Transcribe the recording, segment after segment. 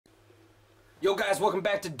Yo guys, welcome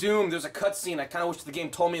back to Doom. There's a cutscene. I kind of wish the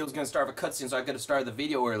game told me it was going to start with a cutscene so I could have started the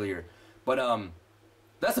video earlier. But,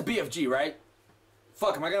 that's a BFG, right?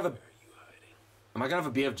 Fuck, am I going to have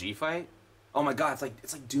a BFG fight? Oh my god,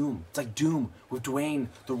 it's like Doom. It's like Doom with Dwayne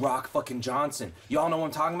The Rock fucking Johnson. Y'all know what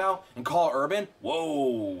I'm talking about? And Carl Urban?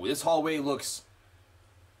 Whoa, this hallway looks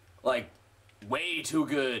like way too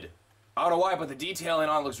good. I don't know why, but the detailing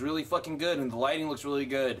on it looks really fucking good and the lighting looks really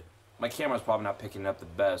good. My camera's probably not picking it up the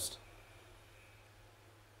best.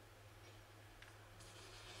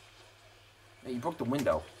 Hey, you broke the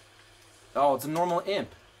window. Oh, it's a normal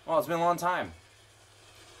imp. Oh, it's been a long time.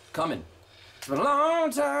 Coming. It's been a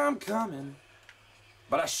long time coming.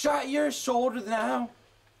 But I shot your shoulder now.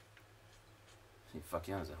 Hey, fuck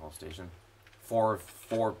yeah, is that whole station? Four,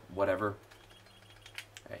 whatever.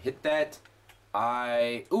 I hit that.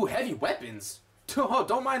 Ooh, heavy weapons. Oh,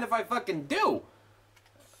 don't mind if I fucking do.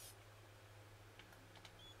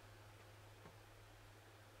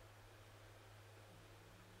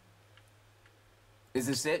 Is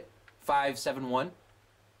this it? 571?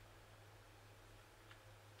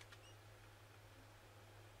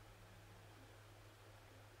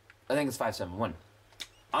 I think it's 571.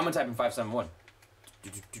 I'm gonna type in 571.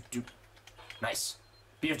 Nice.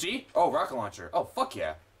 BFG? Oh, rocket launcher. Oh, fuck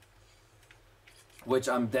yeah. Which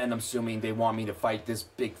I'm assuming they want me to fight this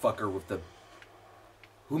big fucker with the...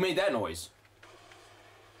 Who made that noise?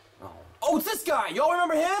 Oh, it's this guy! Y'all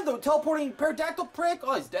remember him? The teleporting pterodactyl prick?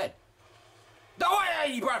 Oh, he's dead. Oh,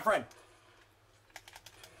 yeah, you brought a friend.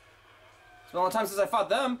 It's been a long time since I fought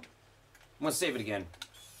them. I'm gonna save it again.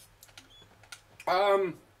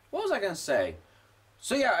 What was I gonna say?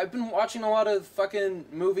 So yeah, I've been watching a lot of fucking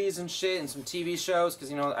movies and shit and some TV shows because,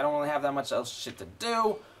 you know, I don't really have that much else shit to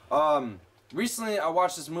do. Recently I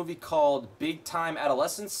watched this movie called Big Time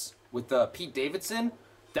Adolescence with Pete Davidson.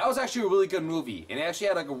 That was actually a really good movie, and it actually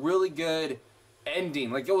had like a really good ending.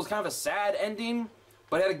 Like, it was kind of a sad ending,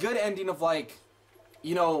 but it had a good ending of, like,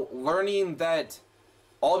 you know, learning that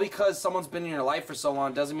all because someone's been in your life for so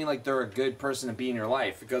long doesn't mean like they're a good person to be in your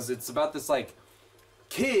life, because it's about this like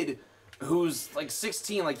kid who's like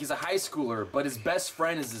 16, like he's a high schooler, but his best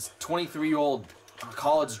friend is this 23-year-old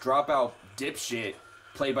college dropout dipshit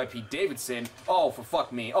played by Pete Davidson. Oh, for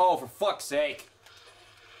fuck me. Oh, for fuck's sake.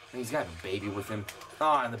 And he's got a baby with him.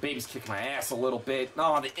 Oh, and the baby's kicking my ass a little bit.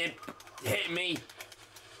 Oh, the imp hit me.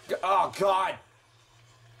 Oh, God.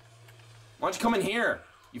 Why don't you come in here,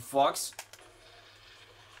 you fucks?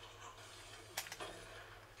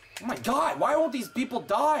 Oh my god, why won't these people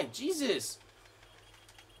die? Jesus.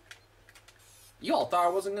 You all thought I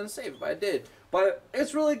wasn't going to save it, but I did. But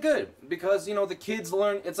it's really good, because, you know, the kids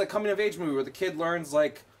learn, it's a coming-of-age movie where the kid learns,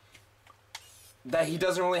 like, that he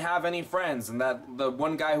doesn't really have any friends, and that the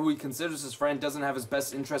one guy who he considers his friend doesn't have his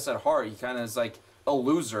best interests at heart. He kind of is, like, a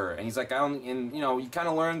loser, and he's like, and, you know, you kind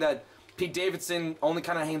of learn that Pete Davidson only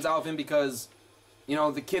kind of hangs out with him because, you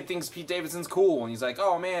know, the kid thinks Pete Davidson's cool, and he's like,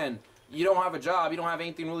 oh man, you don't have a job, you don't have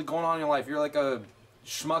anything really going on in your life, you're like a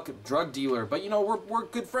schmuck drug dealer, but you know, we're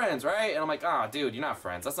good friends, right? And I'm like, ah, dude, you're not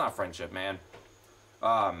friends, that's not friendship, man.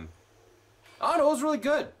 I don't know, it was really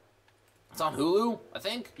good. It's on Hulu, I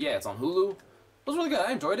think? Yeah, it's on Hulu. It was really good,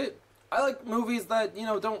 I enjoyed it. I like movies that, you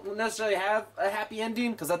know, don't necessarily have a happy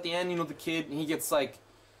ending, because at the end, you know, the kid, he gets like,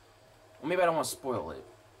 well, maybe I don't want to spoil it.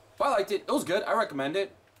 But I liked it. It was good. I recommend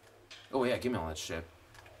it. Oh, yeah, give me all that shit.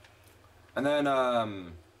 And then,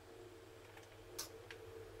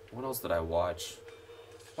 what else did I watch?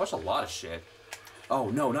 I watched a lot of shit. Oh,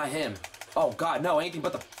 no, not him. Oh, God, no, anything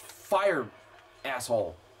but the fire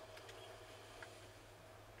asshole.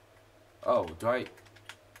 Oh, do I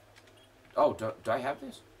have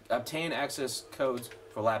this? Obtain access codes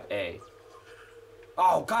for lap A.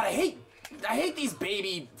 Oh, God, I hate these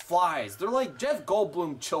baby flies. They're like Jeff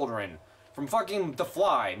Goldblum children from fucking The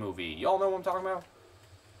Fly movie. Y'all know what I'm talking about?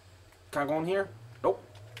 Can I go in here? Nope.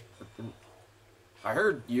 I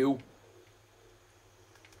heard you.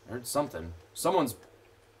 I heard something. Someone's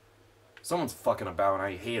fucking about and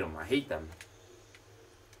I hate them. I hate them.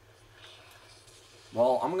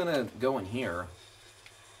 Well, I'm gonna go in here.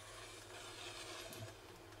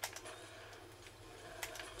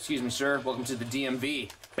 Excuse me, sir. Welcome to the DMV.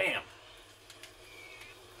 Bam!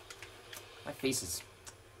 My face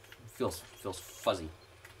feels fuzzy.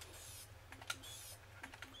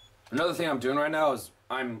 Another thing I'm doing right now is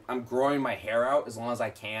I'm growing my hair out as long as I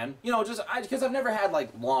can. You know, just because I've never had like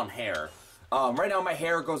long hair. Right now my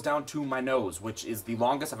hair goes down to my nose, which is the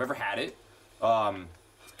longest I've ever had it.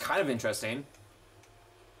 It's kind of interesting.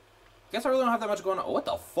 Guess I really don't have that much going on. Oh, what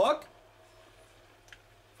the fuck?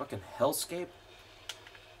 Fucking hellscape.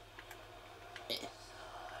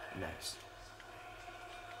 Nice.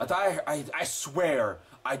 I thought I swear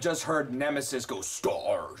I just heard Nemesis go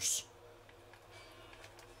stars.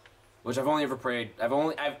 Which I've only ever played. I've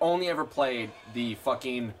only ever played the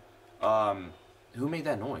fucking who made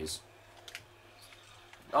that noise?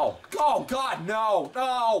 Oh God, no,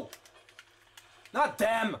 no, not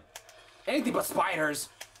them. Anything but spiders.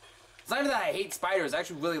 It's not even that I hate spiders. I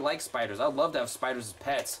actually really like spiders. I'd love to have spiders as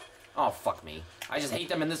pets. Oh, fuck me. I just hate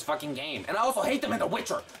them in this fucking game. And I also hate them in The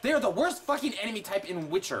Witcher. They are the worst fucking enemy type in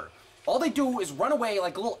Witcher. All they do is run away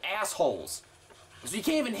like little assholes. So you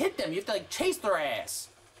can't even hit them. You have to, like, chase their ass.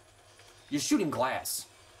 You're shooting glass.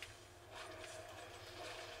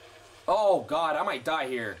 Oh, God. I might die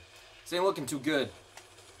here. This ain't looking too good.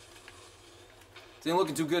 This ain't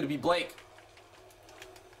looking too good to be Blake.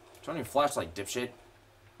 Turn on your flashlight, dipshit.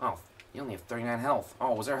 Oh, you only have 39 health.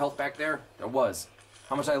 Oh, was there health back there? There was.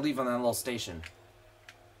 How much did I leave on that little station?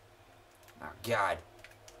 Oh, God.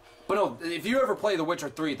 But no, if you ever play The Witcher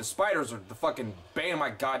 3, the spiders are the fucking bane of my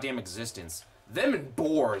goddamn existence. Them and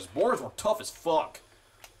boars. Boars were tough as fuck.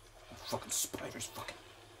 Fucking spiders, fucking.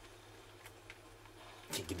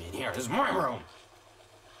 Can't get me in here. This is my room.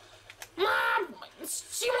 Mom!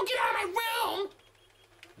 She won't get out of my room!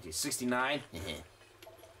 Okay, 69.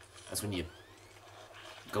 That's when you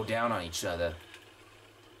go down on each other.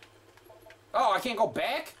 Oh, I can't go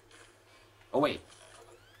back? Oh, wait.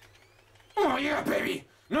 Oh, yeah, baby.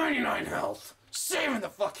 99 health. Saving the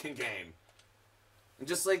fucking game. And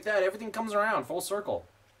just like that, everything comes around, full circle.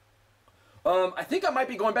 I think I might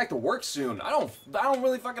be going back to work soon. I don't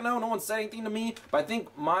really fucking know. No one said anything to me. But I think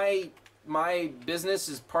my business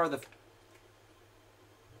is part of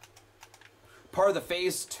the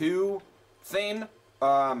phase 2 thing.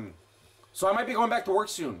 So I might be going back to work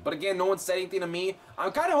soon. But again, no one said anything to me.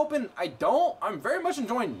 I'm kind of hoping I don't. I'm very much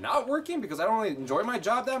enjoying not working because I don't really enjoy my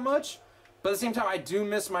job that much. But at the same time, I do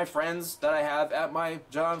miss my friends that I have at my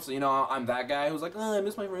job. So, you know, I'm that guy who's like, oh, I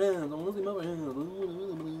miss my friends. I want to see my friends.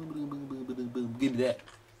 Give me that.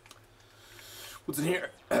 What's in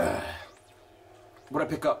here? What'd I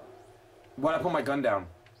pick up? Why'd I put my gun down?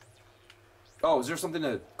 Oh, is there something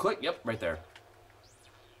to click? Yep, right there.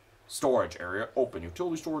 Storage area. Open.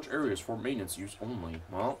 Utility storage areas for maintenance use only.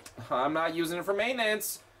 Well, I'm not using it for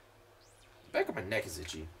maintenance. The back of my neck is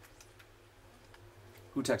itchy.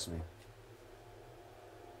 Who texted me?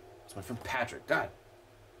 It's my friend Patrick. God.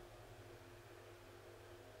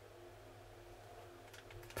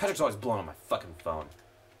 Patrick's always blowing on my fucking phone.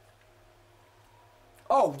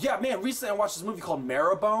 Oh, yeah, man. Recently I watched this movie called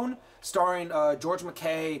Marrowbone, starring George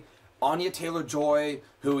McKay, Anya Taylor-Joy,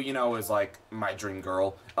 who, you know, is like my dream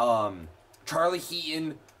girl. Charlie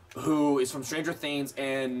Heaton, who is from Stranger Things,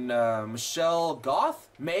 and Michelle Goth?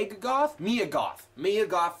 Mia Goth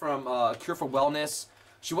from Cure for Wellness.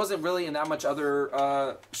 She wasn't really in that much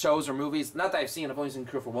other shows or movies. Not that I've seen. I've only seen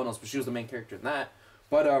Cure for Wellness, but she was the main character in that.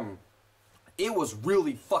 But it was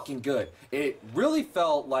really fucking good. It really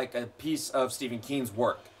felt like a piece of Stephen King's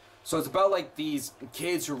work. So it's about like these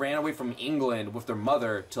kids who ran away from England with their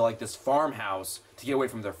mother to like this farmhouse to get away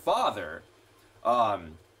from their father.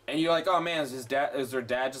 And you're like, oh man, is their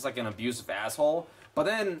dad just like an abusive asshole? But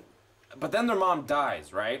then their mom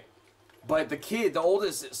dies, right? But the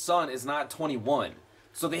oldest son is not 21.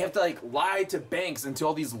 So they have to like lie to banks and to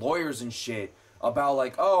all these lawyers and shit about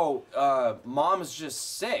like, oh, mom is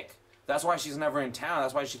just sick. That's why she's never in town.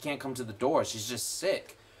 That's why she can't come to the door. She's just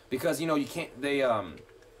sick. Because, you know, you can't,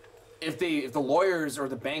 if the lawyers or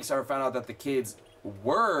the banks ever found out that the kids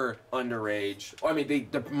were underage, or I mean,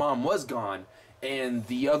 the mom was gone, and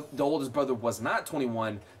the oldest brother was not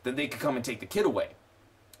 21, then they could come and take the kid away.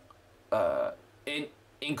 And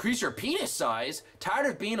increase your penis size? Tired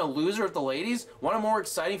of being a loser with the ladies? Want a more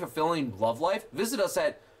exciting, fulfilling love life? Visit us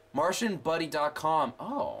at MartianBuddy.com.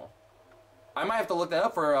 Oh. I might have to look that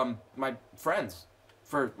up for my friends.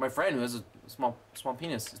 For my friend who has a small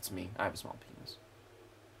penis. It's me. I have a small penis.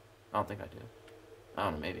 I don't think I do. I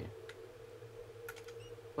don't know, maybe.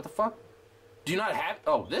 What the fuck? Do you not have...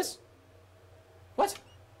 Oh, this? What?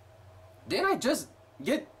 Didn't I just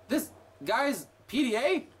get this guy's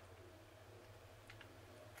PDA?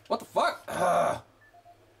 What the fuck?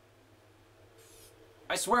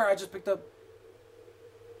 I swear I just picked up...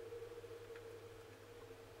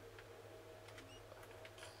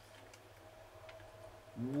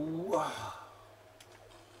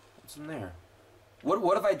 What's in there?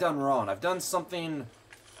 What have I done wrong? I've done something...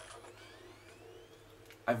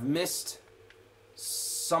 I've missed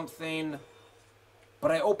something...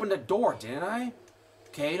 But I opened a door, didn't I?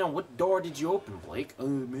 Okay, now what door did you open, Blake? Oh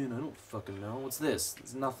man, I don't fucking know. What's this?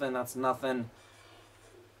 It's nothing, that's nothing.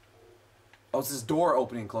 Oh, it's this door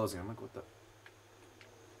opening and closing. I'm like, what the...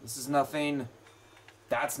 This is nothing.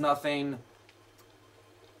 That's nothing.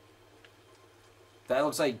 That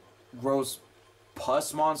looks like gross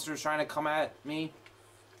pus monsters trying to come at me.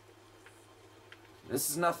 This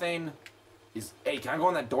is nothing. Hey, can I go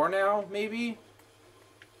in that door now, maybe?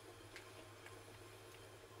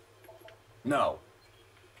 No.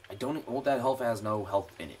 I don't... Well, that health has no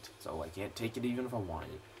health in it, so I can't take it even if I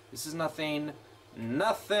wanted. This is nothing.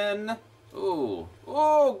 Nothing. Ooh.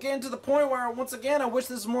 Ooh, getting to the point where, once again, I wish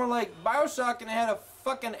this was more like Bioshock and it had a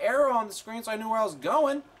fucking arrow on the screen so I knew where I was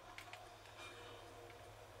going.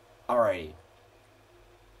 Alrighty.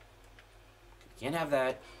 Can't have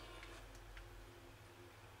that.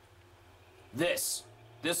 This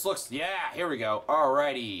looks... Yeah, here we go.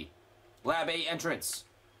 Alrighty. Lab A entrance.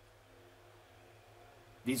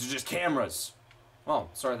 These are just cameras. Oh,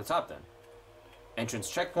 start at the top then. Entrance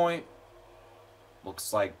checkpoint.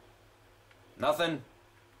 Looks like nothing.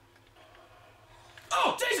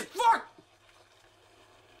 Oh, Jesus, fuck!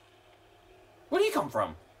 Where did he come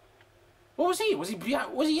from? What was he? Was he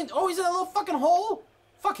behind? Was he in? Oh, he's in that little fucking hole?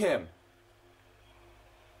 Fuck him.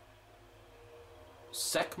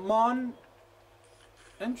 Secmon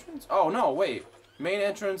entrance? Oh, no, wait. Main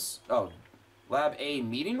entrance. Oh, Lab A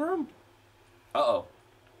meeting room? Uh-oh.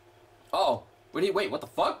 Uh-oh. Wait, what the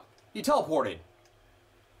fuck? He teleported.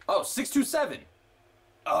 Oh, 627.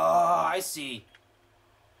 Oh, I see.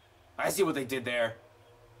 I see what they did there.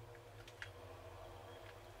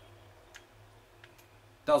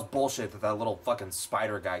 That was bullshit that little fucking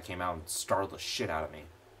spider guy came out and startled the shit out of me.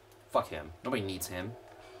 Fuck him. Nobody needs him.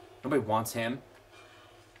 Nobody wants him.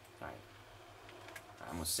 Alright.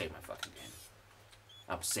 I'm gonna save my fucking game.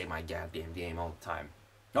 I'm gonna save my goddamn game all the time.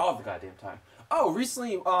 All the goddamn time. Oh,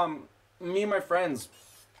 recently, me and my friends,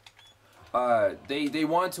 they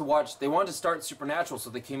wanted to start Supernatural,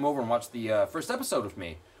 so they came over and watched the first episode with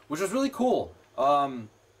me, which was really cool. Oh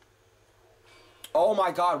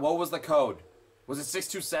my god, what was the code? Was it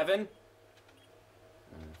 627?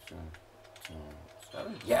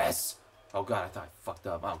 Yes! Oh god, I thought I fucked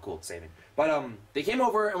up. Oh, cool, it's saving. But, they came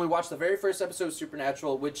over and we watched the very first episode of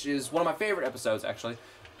Supernatural, which is one of my favorite episodes, actually.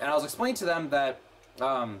 And I was explaining to them that,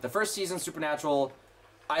 the first season, Supernatural,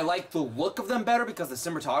 I like the look of them better because the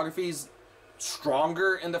cinematography's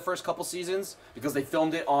stronger in the first couple seasons because they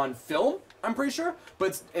filmed it on film, I'm pretty sure.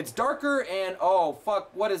 But it's darker and, oh,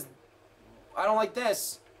 fuck, what is... I don't like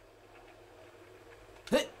this.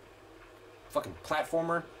 Hit! Fucking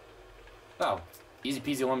platformer. Oh, easy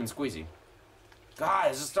peasy lemon squeezy. God,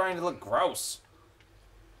 it's just starting to look gross.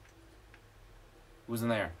 Who's in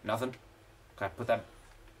there? Nothing? Can I put that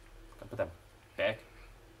back?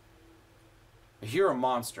 I hear a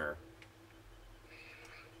monster.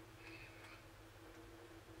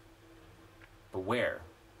 But where?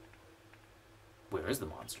 Where is the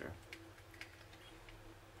monster?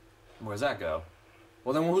 Where does that go?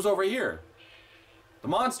 Well, then who's over here? The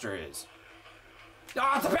monster is.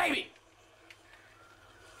 Ah, it's a baby!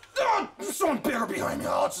 Ah, there's someone bigger behind me.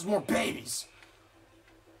 Oh, it's just more babies.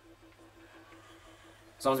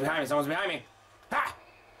 Someone's behind me. Someone's behind me. Ha!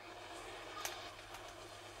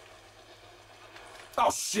 Oh,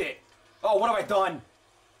 shit. Oh, what have I done?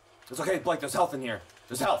 It's okay, Blake. There's health in here.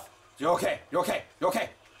 There's health. You're okay. You're okay. You're okay.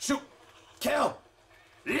 Shoot. Kill.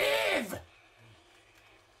 Live!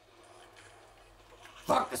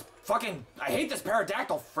 Fuck this fucking... I hate this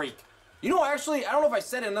pterodactyl freak. You know, actually, I don't know if I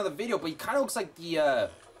said it in another video, but he kind of looks like the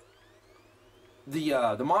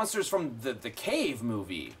monsters from the Cave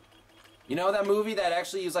movie. You know, that movie that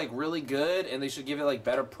actually is, like, really good, and they should give it, like,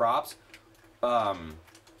 better props?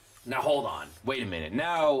 Now, hold on. Wait a minute.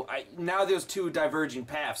 Now there's two diverging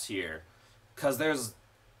paths here. Because there's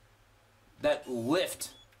that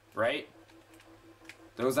lift, right?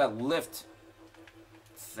 There was that lift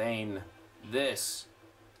thing. This.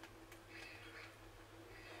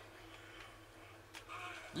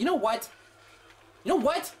 You know what? You know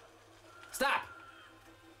what? Stop!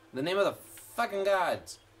 In the name of the fucking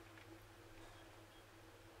gods.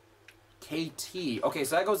 KT. Okay,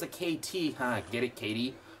 so that goes to KT. Huh, get it,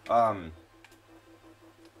 Katie? But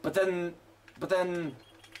then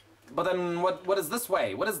what is this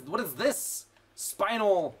way? What is this?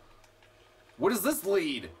 Spinal... What does this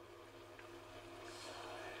lead?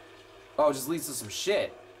 Oh, it just leads to some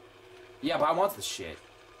shit. Yeah, but I want the shit.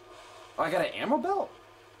 Oh, I got an ammo belt?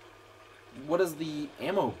 What is the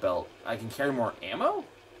ammo belt? I can carry more ammo?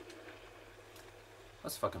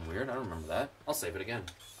 That's fucking weird. I don't remember that. I'll save it again.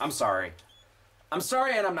 I'm sorry. I'm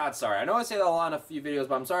sorry and I'm not sorry. I know I say that a lot in a few videos,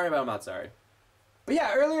 but I'm sorry, but I'm not sorry. But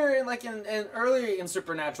yeah, earlier in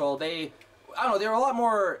Supernatural, I don't know, they were a lot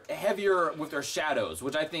more heavier with their shadows,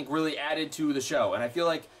 which I think really added to the show. And I feel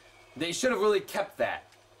like they should have really kept that.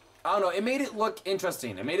 I don't know, it made it look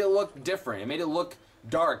interesting. It made it look different. It made it look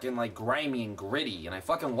dark and like grimy and gritty, and I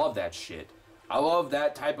fucking love that shit. I love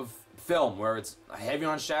that type of film where it's heavy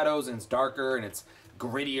on shadows and it's darker and it's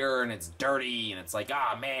grittier and it's dirty and it's like,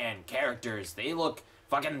 ah man, characters, they look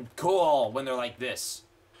fucking cool when they're like this.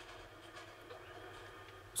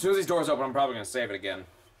 As soon as these doors open, I'm probably gonna save it again.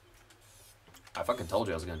 I fucking told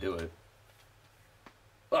you I was gonna do it.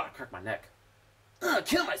 Oh, I cracked my neck. Oh,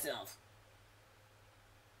 kill myself.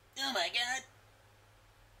 Oh my god.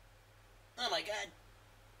 Oh my god.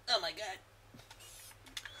 Oh my god.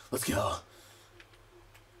 Let's go.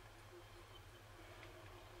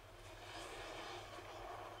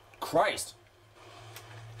 Christ.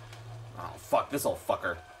 Oh, fuck, this old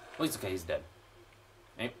fucker. At least, okay, he's dead.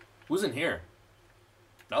 Hey, who's in here?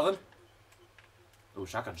 Nothing? Ooh,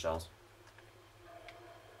 shotgun shells.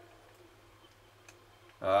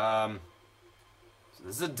 So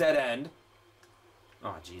this is a dead end.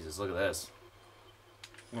 Oh, Jesus, look at this.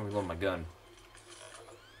 I'm gonna reload my gun.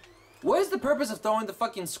 What is the purpose of throwing the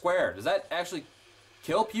fucking square? Does that actually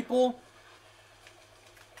kill people?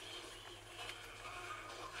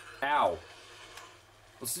 Ow.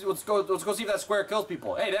 Let's go see if that square kills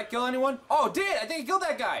people. Hey, did that kill anyone? Oh, it did! I think it killed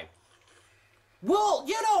that guy! Well,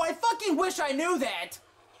 you know, I fucking wish I knew that!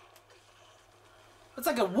 That's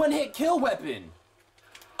like a one-hit kill weapon.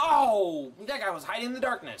 Oh! That guy was hiding in the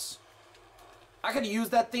darkness. I could've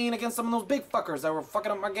used that thing against some of those big fuckers that were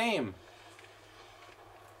fucking up my game.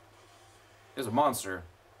 There's a monster.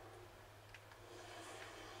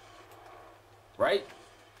 Right?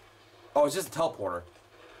 Oh, it's just a teleporter.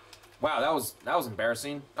 Wow, that was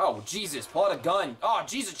embarrassing. Oh, Jesus, pull out a gun. Oh,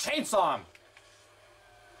 Jesus, chainsaw him.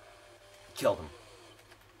 Killed him.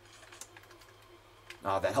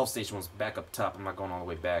 Oh, that health station was back up top. I'm not going all the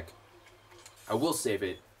way back. I will save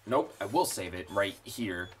it. Nope, I will save it right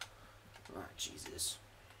here. Ah, Jesus.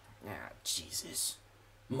 Ah, Jesus.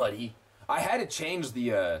 Muddy. I had to change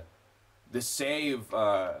the save,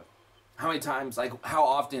 how many times, like, how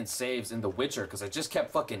often it saves in The Witcher, because I just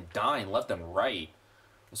kept fucking dying left and right.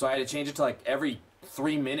 So I had to change it to, like, every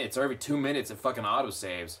 3 minutes or every 2 minutes it fucking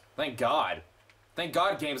auto-saves. Thank God. Thank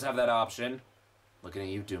God games have that option. Looking at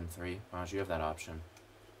you, Doom 3. Why don't you have that option?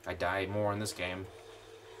 I die more in this game.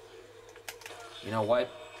 You know what?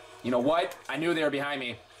 You know what? I knew they were behind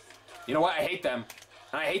me. You know what? I hate them.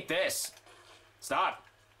 And I hate this. Stop.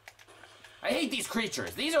 I hate these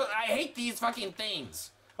creatures. I hate these fucking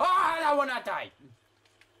things. Oh, I will not die.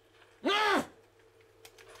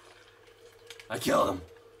 I killed him.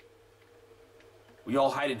 We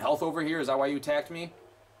all hide in health over here? Is that why you attacked me?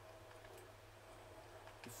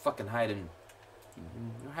 You're fucking hiding.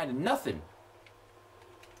 You're hiding nothing.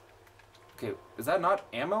 Okay, is that not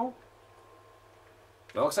ammo?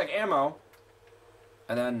 It looks like ammo.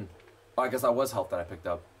 And then, oh, I guess that was health that I picked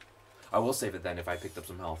up. I will save it then if I picked up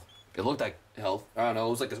some health. It looked like health. I don't know.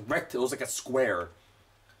 It was like a it was like a square,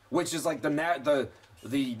 which is like the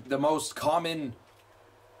most common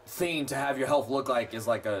thing to have your health look like is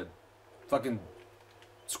like a fucking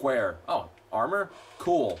square. Oh, armor?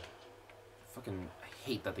 Cool. Fucking I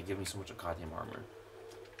hate that they give me so much of goddamn armor.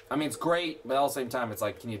 I mean, it's great, but at the same time, it's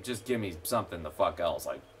like, can you just give me something the fuck else?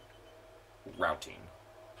 Like, routing.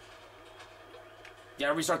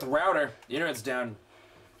 Gotta restart the router. The internet's down.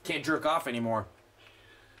 Can't jerk off anymore.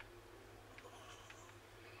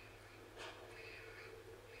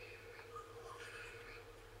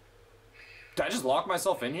 Did I just lock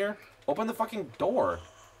myself in here? Open the fucking door.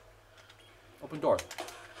 Open door.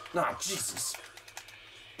 Nah, Jesus.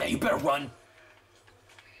 Hey, you better run.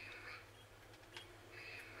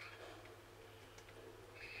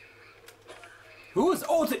 Who is...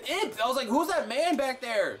 Oh, it's an imp! I was like, who's that man back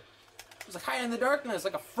there? He was like hiding in the darkness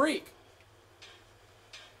like a freak.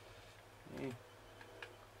 Hey.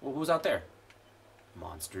 Well, who's out there?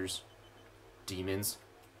 Monsters. Demons.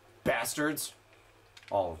 Bastards.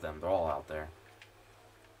 All of them. They're all out there.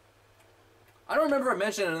 I don't remember I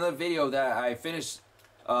mentioned in another video that I finished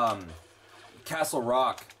Castle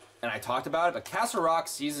Rock and I talked about it, but Castle Rock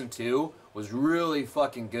Season 2 was really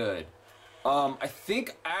fucking good. I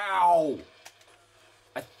think... Ow!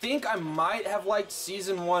 I think I might have liked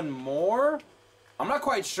Season 1 more. I'm not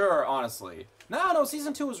quite sure, honestly. No,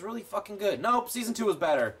 Season 2 was really fucking good. Nope, Season 2 was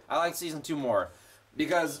better. I like Season 2 more.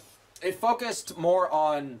 Because it focused more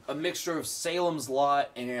on a mixture of Salem's Lot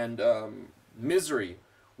and Misery,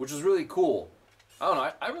 which was really cool. I don't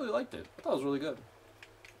know, I really liked it. I thought it was really good.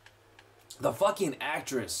 The fucking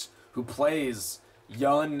actress who plays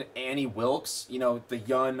young Annie Wilkes, you know, the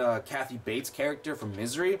young Kathy Bates character from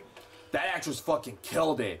Misery, that actress fucking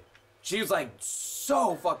killed it. She was like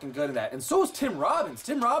so fucking good at that. And so was Tim Robbins.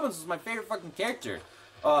 Tim Robbins was my favorite fucking character.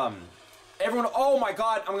 Everyone, oh my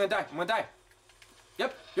god, I'm gonna die. I'm gonna die.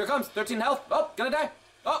 Yep, here it comes. 13 health. Oh, gonna die.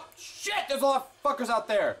 Oh, shit, there's a lot of fuckers out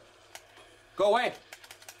there. Go away.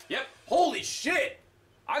 Yep, holy shit.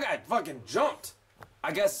 I got fucking jumped.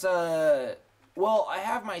 I guess, well, I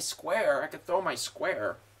have my square. I could throw my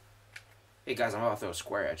square. Hey guys, I'm about to throw a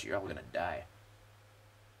square at you. You're all gonna die.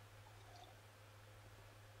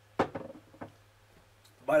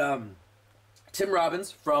 But, Tim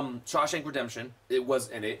Robbins from Shawshank Redemption, it was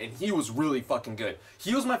in it, and he was really fucking good.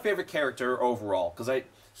 He was my favorite character overall, because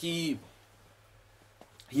he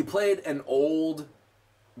played an old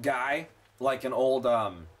guy, like an old,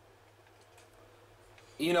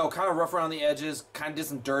 you know, kind of rough around the edges, kind of did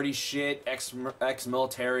some dirty shit,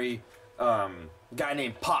 ex-military, guy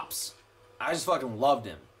named Pops. I just fucking loved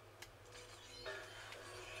him.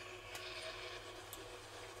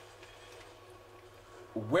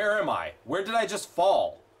 Where am I? Where did I just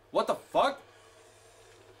fall? What the fuck?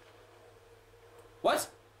 What?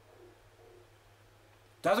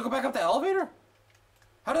 Do I have to go back up the elevator?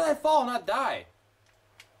 How did I fall and not die?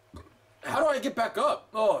 How do I get back up?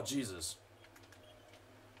 Oh, Jesus.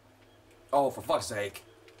 Oh, for fuck's sake.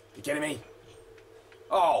 You kidding me?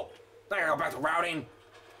 Oh, I gotta go back to routing.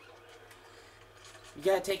 You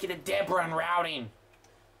gotta take it to Deborah and routing.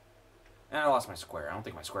 And I lost my square. I don't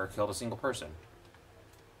think my square killed a single person.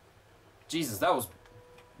 Jesus, that was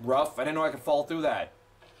rough. I didn't know I could fall through that.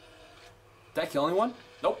 Did I kill anyone?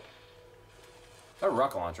 Nope. That a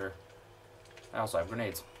rocket launcher. I also have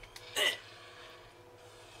grenades.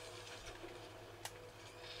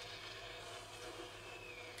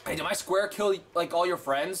 Hey, did my square kill, like, all your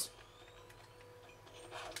friends?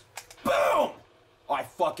 Boom! I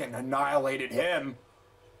fucking annihilated him.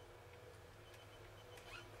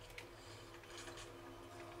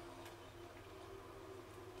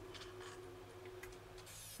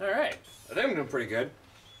 Alright. I think I'm doing pretty good.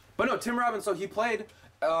 But no, Tim Robbins, so he played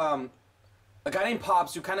a guy named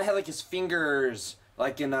Pops who kind of had like his fingers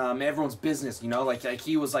like in everyone's business, you know? Like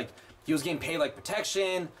he was getting paid like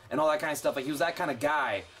protection and all that kind of stuff. Like he was that kind of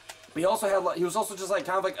guy. But he also had he was also just like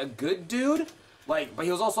kind of like a good dude. Like, but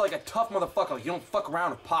he was also like a tough motherfucker. Like you don't fuck around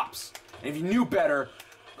with Pops. And if you knew better,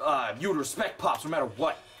 you would respect Pops no matter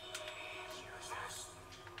what.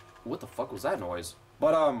 What the fuck was that noise?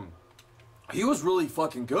 But he was really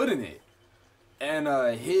fucking good in it. And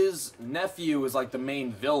his nephew is like the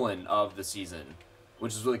main villain of the season,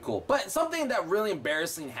 which is really cool. But something that really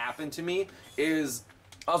embarrassing happened to me is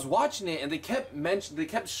I was watching it and they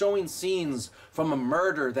kept showing scenes from a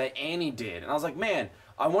murder that Annie did. And I was like, man,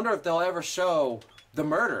 I wonder if they'll ever show the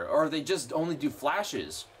murder or they just only do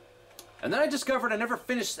flashes. And then I discovered I never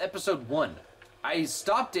finished episode 1. I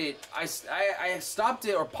stopped it. I stopped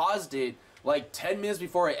it or paused it like 10 minutes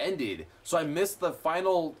before it ended, so I missed the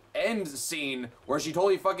final end scene where she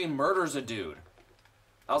totally fucking murders a dude.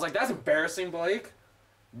 I was like, that's embarrassing, Blake.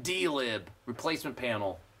 D-Lib, replacement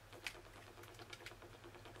panel.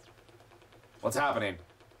 What's happening?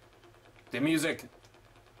 The music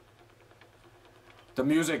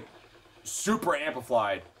super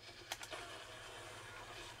amplified.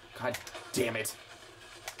 God damn it.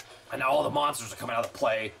 And now all the monsters are coming out of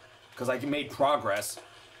play because I made progress.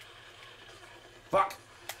 Fuck.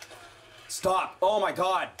 Stop. Oh my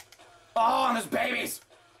god. Oh, and there's babies.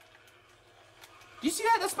 Do you see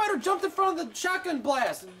that? That spider jumped in front of the shotgun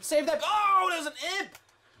blast and saved that. Oh, there's an imp.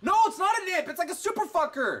 No, it's not an imp. It's like a super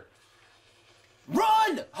fucker.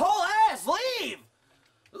 Run! Whole ass, leave!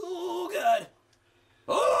 Oh, God.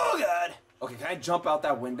 Oh, God. Okay, can I jump out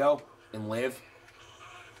that window and live?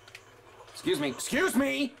 Excuse me. Excuse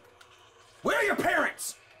me! Where are your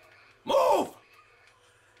parents? Move!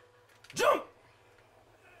 Jump!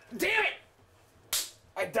 Damn it!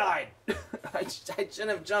 I died. I shouldn't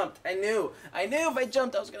have jumped. I knew if I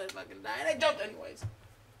jumped I was gonna fucking die, and I jumped anyways.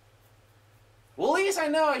 Well, at least I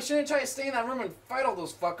know I shouldn't try to stay in that room and fight all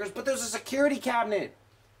those fuckers, but there's a security cabinet.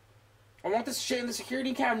 I want this shit in the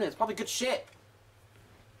security cabinet. It's probably good shit.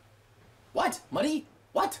 What? Muddy?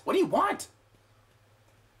 What? What do you want?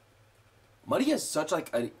 Muddy has such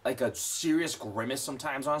like a serious grimace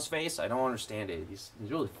sometimes on his face. I don't understand it. He's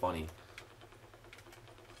really funny.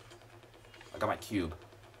 I got my cube.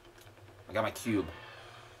 I got my cube.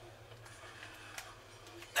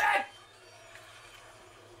 Ah!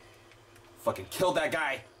 Fucking killed that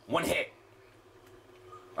guy. One hit.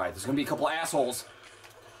 Alright, there's gonna be a couple assholes.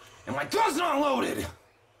 And my gun's not loaded!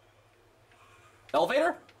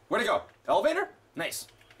 Elevator? Where'd it go? Elevator? Nice.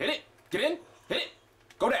 Hit it. Get in. Hit it.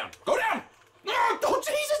 Go down. Go down! Oh,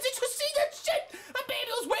 Jesus, did you see that shit? A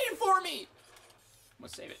baby was waiting for me! I'm gonna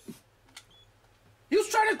save it. He was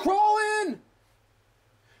trying to crawl in!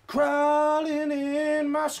 Crawling in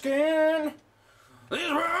my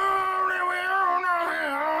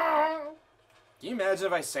imagine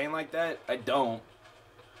if I sang like that? I don't.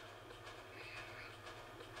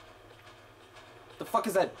 The fuck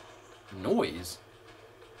is that noise?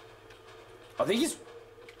 I think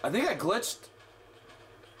I glitched.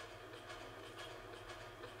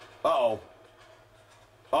 Uh-oh.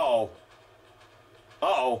 Uh-oh.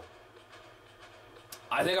 Uh-oh.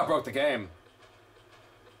 I think I broke the game.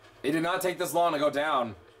 It did not take this long to go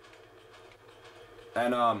down.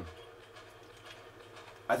 And, I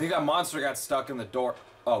think that monster got stuck in the door.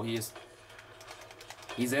 Oh, he's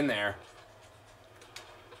in there.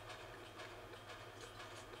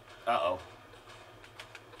 Uh-oh.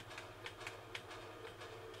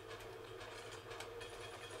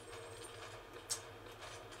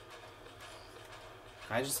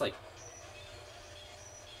 Can I just, like...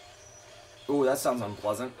 Ooh, that sounds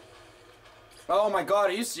unpleasant. Oh my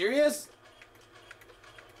god, are you serious?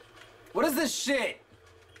 What is this shit?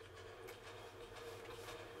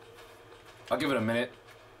 I'll give it a minute.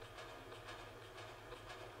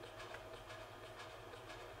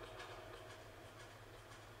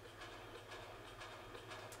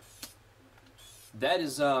 That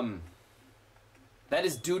is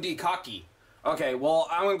Doody Cocky. Okay, well,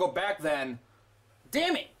 I'm gonna go back then.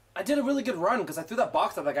 Damn it! I did a really good run because I threw that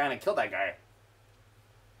box at that guy and I killed that guy.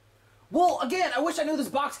 Well, again, I wish I knew this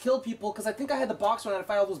box killed people because I think I had the box when I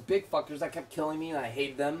fight all those big fuckers that kept killing me and I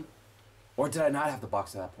hated them. Or did I not have the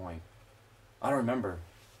box at that point? I don't remember.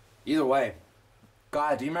 Either way.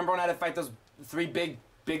 God, do you remember when I had to fight those 3 big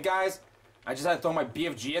guys? I just had to throw my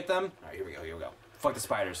BFG at them? Alright, here we go. Fuck the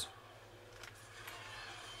spiders.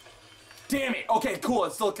 Damn it! Okay, cool,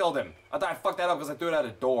 it still killed him. I thought I fucked that up because I threw it at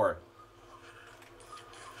a door.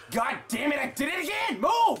 God damn it, I did it again!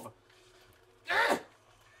 Move! Ugh!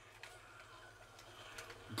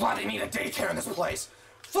 Glad they need a daycare in this place.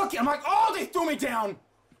 Fuck it, I'm like, oh, they threw me down!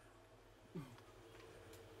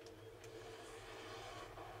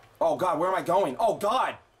 Oh god, where am I going? Oh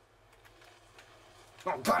god!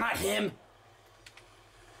 Oh god, not him!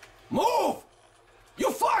 Move! You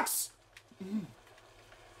fucks!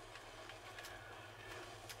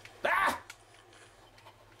 Ah!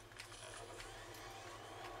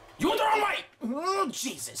 You in the wrong way! Oh,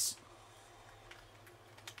 Jesus.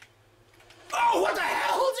 Oh, what the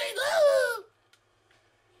hell?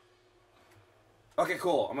 Okay,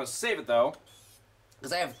 cool. I'm gonna save it, though.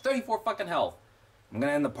 Because I have 34 fucking health. I'm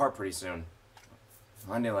gonna end the part pretty soon.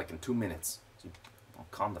 I'll end it like in 2 minutes. So I'll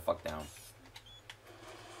calm the fuck down.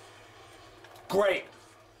 Great!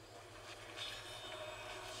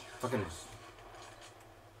 Fucking...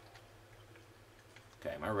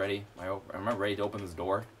 Okay, am I ready? Am I ready to open this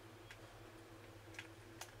door?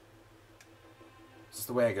 Is this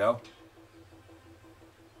the way I go?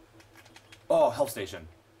 Oh, help station.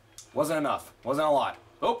 Wasn't enough. Wasn't a lot.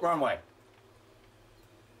 Oh, wrong way.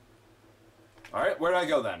 Alright, where do I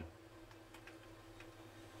go then?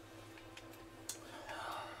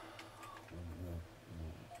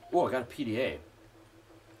 Whoa, I got a PDA.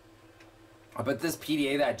 I bet this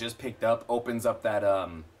PDA that I just picked up opens up that,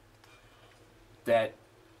 that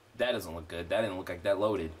doesn't look good. That didn't look like that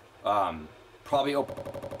loaded. Probably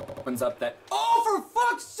opens up that... Oh, for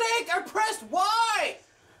fuck's sake! I pressed Y!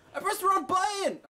 I pressed the wrong button!